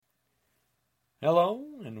Hello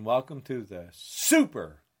and welcome to the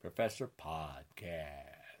Super Professor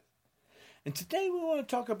Podcast. And today we want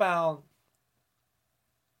to talk about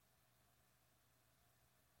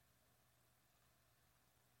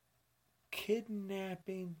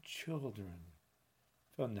kidnapping children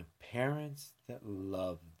from the parents that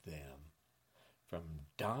love them, from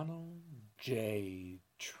Donald J.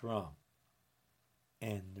 Trump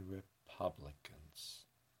and the Republicans.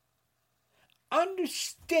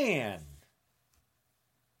 Understand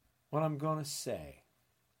what I'm going to say.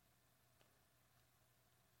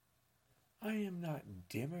 I am not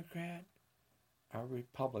Democrat or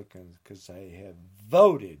Republicans because I have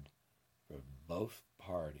voted for both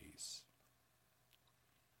parties.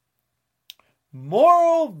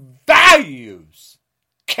 Moral values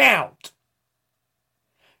count.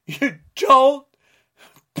 You don't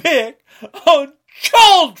pick on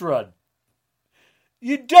children.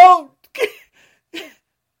 You don't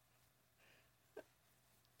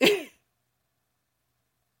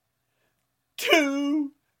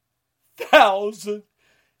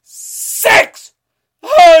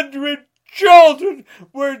 2,600 children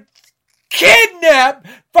were kidnapped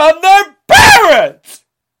from their parents.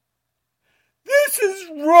 This is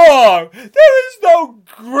wrong. There is no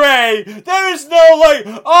gray. There is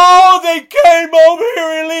no they came over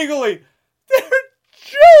here illegally. They're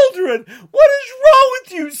children. What is wrong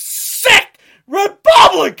with you sick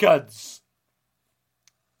Republicans?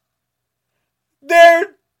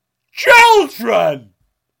 They're children.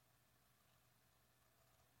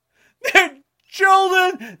 They're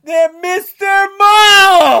children that miss their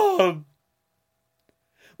mom.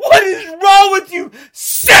 What is wrong with you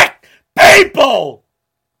sick people?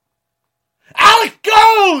 Alex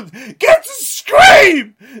Jones gets to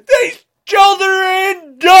scream. These children are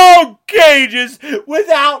in dog cages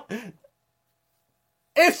without...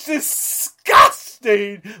 It's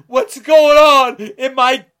disgusting what's going on in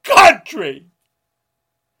my country.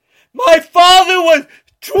 My father was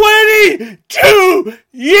 22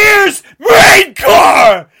 years Marine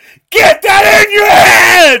Corps! Get that in your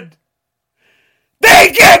head!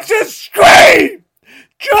 They get to scream!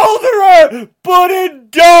 Children are put in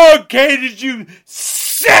dog cages, you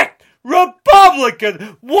sick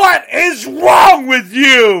Republican! What is wrong with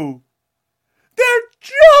you? They're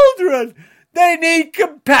children! They need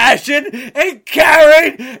compassion and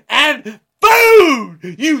caring and food!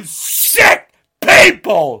 You sick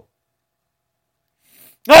people!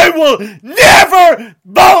 I will never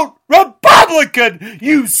vote Republican,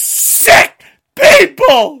 you sick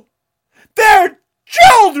people! They're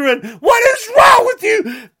children! What is wrong with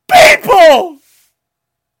you people?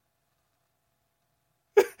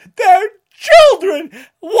 They're children!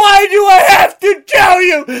 Why do I have to tell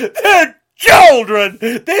you they're children?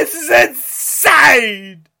 This is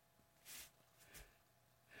insane!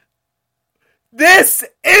 This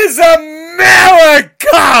is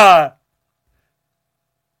America!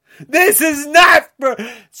 This is not for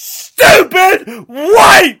stupid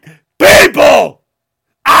white people!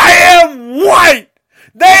 I am white!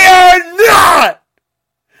 They are not!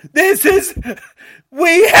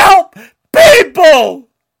 We help people!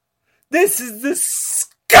 This is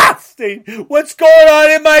disgusting what's going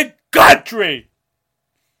on in my country!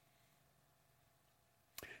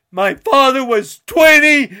 My father was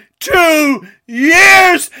 22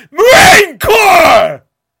 years Marine Corps!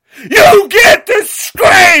 You get to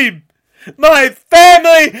scream! My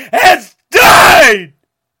family has died!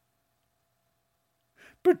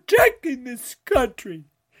 Protecting this country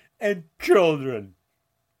and children.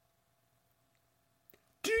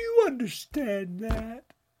 Do you understand that?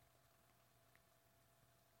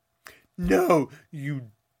 No,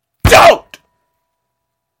 you don't!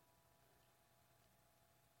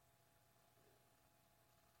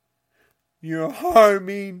 You're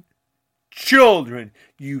harming children,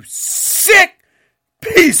 you sick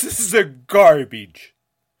pieces of garbage.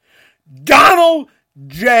 Donald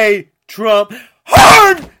J. Trump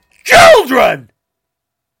harmed children!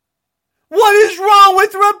 What is wrong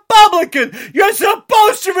with Republicans? You're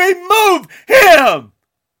supposed to remove him!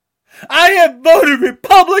 I have voted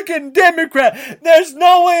Republican, Democrat. There's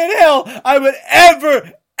no way in hell I would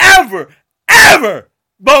ever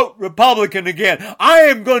vote Republican again. I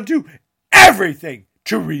am going to do everything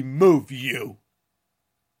to remove you.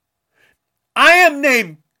 I am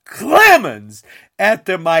named Clemens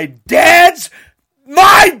after my dad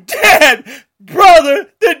brother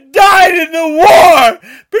that died in the war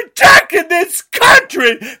protecting this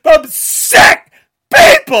country from sick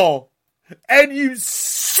people. And you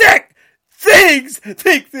sick things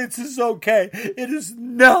think this is okay. It is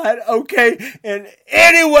not okay in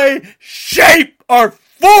any way, shape, or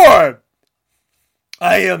form.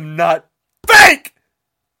 I am not fake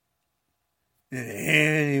in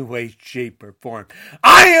any way, shape, or form.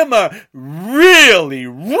 I am a really,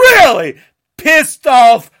 really pissed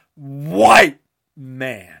off white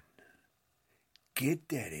man. Get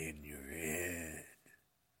that in your head.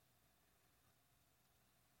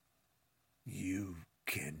 You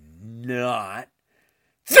cannot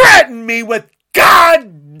threaten me with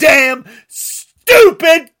goddamn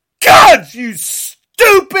stupid guns, you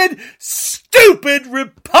stupid, stupid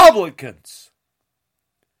Republicans.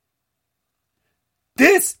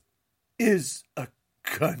 This is a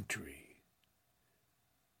country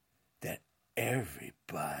that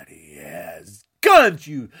everybody has guns,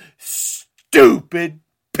 you stupid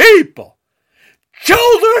people.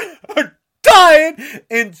 Children are dying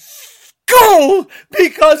in school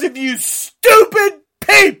because of you stupid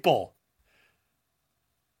people.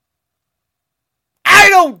 I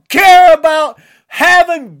don't care about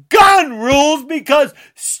having gun rules because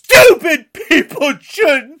stupid people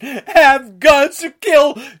shouldn't have guns to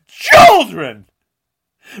kill children.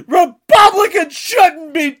 Republicans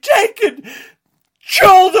shouldn't be taking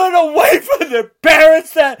children away from their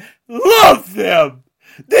parents that love them.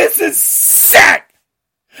 This is sick.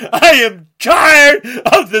 I am tired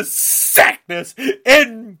of the sickness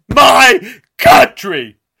in my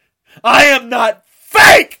country. I am not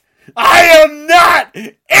fake. I am not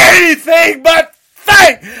anything but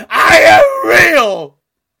fake. I am real.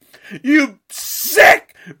 You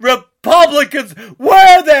sick Republicans,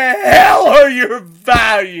 where the hell are your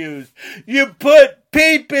values? You put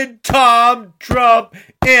peeping Tom Trump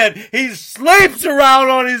in. He sleeps around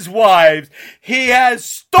on his wives. He has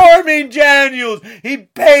Stormy Daniels. He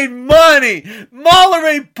paid money. Mueller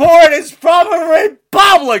report is from a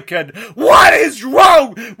Republican. What is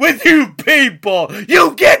wrong with you people?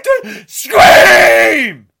 You get to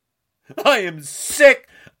scream. I am sick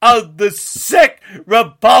of the sick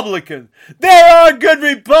Republicans. There are good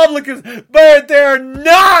Republicans, but they're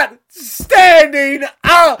not standing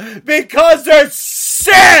up because they're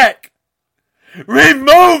sick.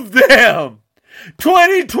 Remove them.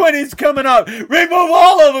 2020's coming up. Remove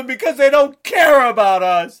all of them because they don't care about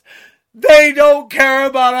us. They don't care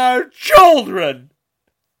about our children.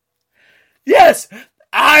 Yes,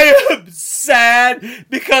 I am sad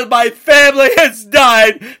because my family has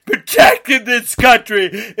died protecting this country.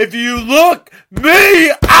 If you look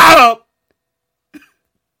me up,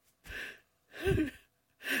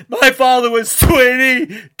 my father was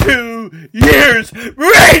 22 years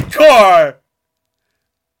Marine Corps.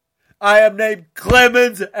 I am named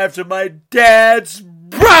Clemens after my dad's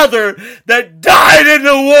brother that died in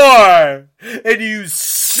the war. And you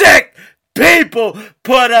sick people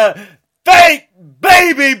put a fake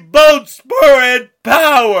baby Bone Spur in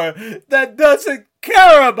power that doesn't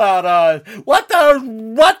care about us. What the?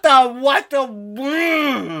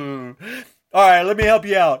 All right, let me help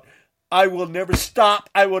you out. I will never stop.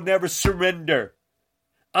 I will never surrender.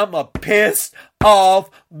 I'm a pissed off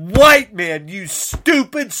white man. You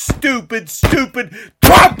stupid, stupid, stupid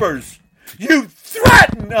Trumpers. You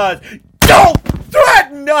threaten us. Don't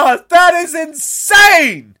threaten us. That is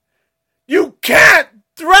insane. You can't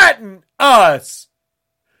threaten us.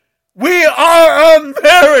 We are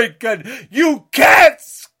American. You can't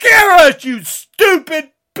scare us, you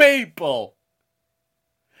stupid people.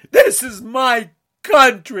 This is my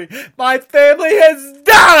country. My family has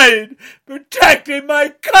died protecting my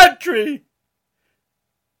country.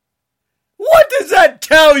 What does that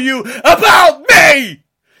tell you about me?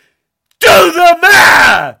 Do the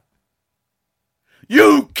math.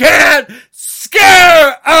 You can't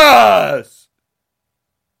scare us.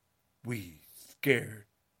 We scared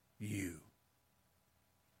you.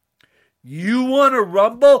 You want to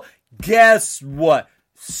rumble? Guess what?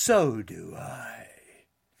 So do I.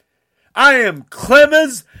 I am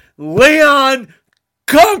Clemens Leon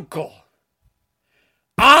Kunkel.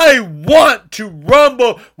 I want to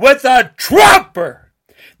rumble with a Trumper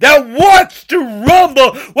that wants to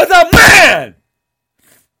rumble with a man.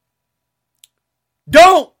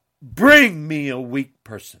 Don't bring me a weak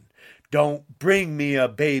person. Don't bring me a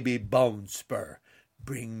baby Bone Spur.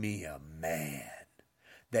 Bring me a man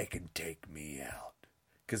that can take me out.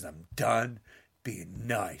 Because I'm done being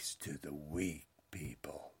nice to the weak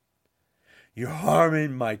people. You're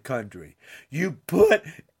harming my country. You put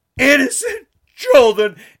innocent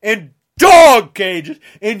children in dog cages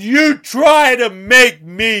and you try to make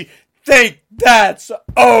me think that's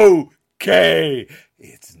okay.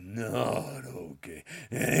 It's not okay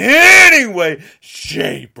in any way,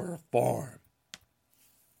 shape, or form.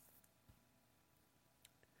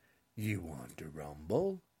 You want to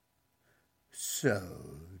rumble? So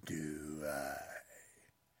do I.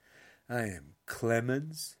 I am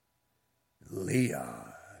Clemens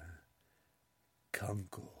Leon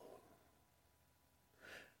Kunkel.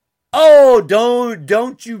 Oh,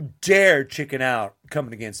 don't you dare chicken out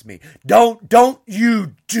coming against me. Don't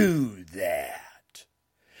you do that.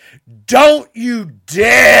 Don't you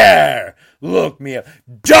dare look me up.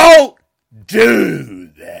 Don't do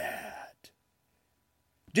that.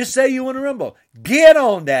 Just say you want to rumble. Get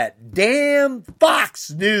on that damn Fox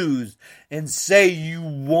News and say you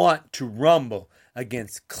want to rumble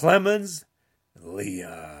against Clemens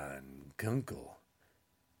Leon Kunkel.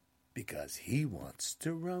 Because he wants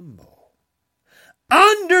to rumble.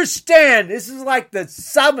 Understand, this is like the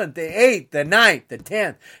 7th, the 8th, the 9th, the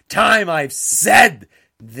 10th time I've said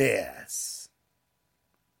this.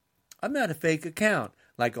 I'm not a fake account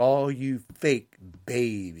like all you fake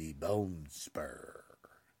baby bone spur.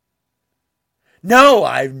 No,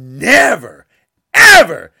 I've never,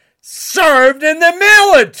 ever served in the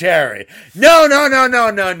military. No.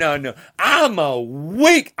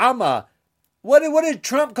 What did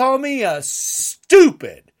Trump call me? A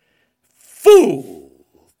stupid fool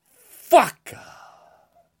fucker.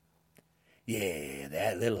 Yeah,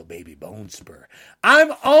 that little baby bone spur.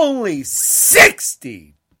 I'm only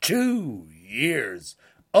 62 years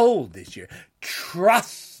old this year.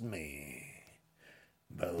 Trust me.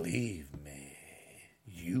 Believe me.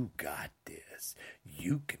 You got this.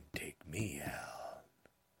 You can take me out.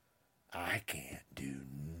 I can't do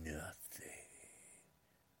nothing.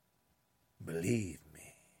 Believe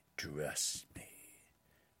me, trust me,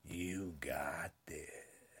 you got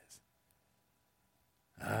this.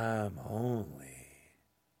 I'm only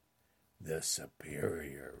the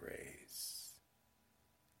superior race.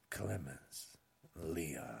 Clemens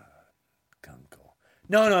Leon Kunkel.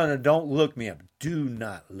 No, don't look me up. Do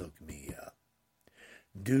not look me up.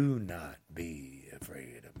 Do not be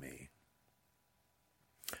afraid of me.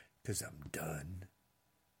 'Cause I'm done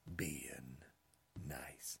being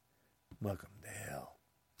nice. Welcome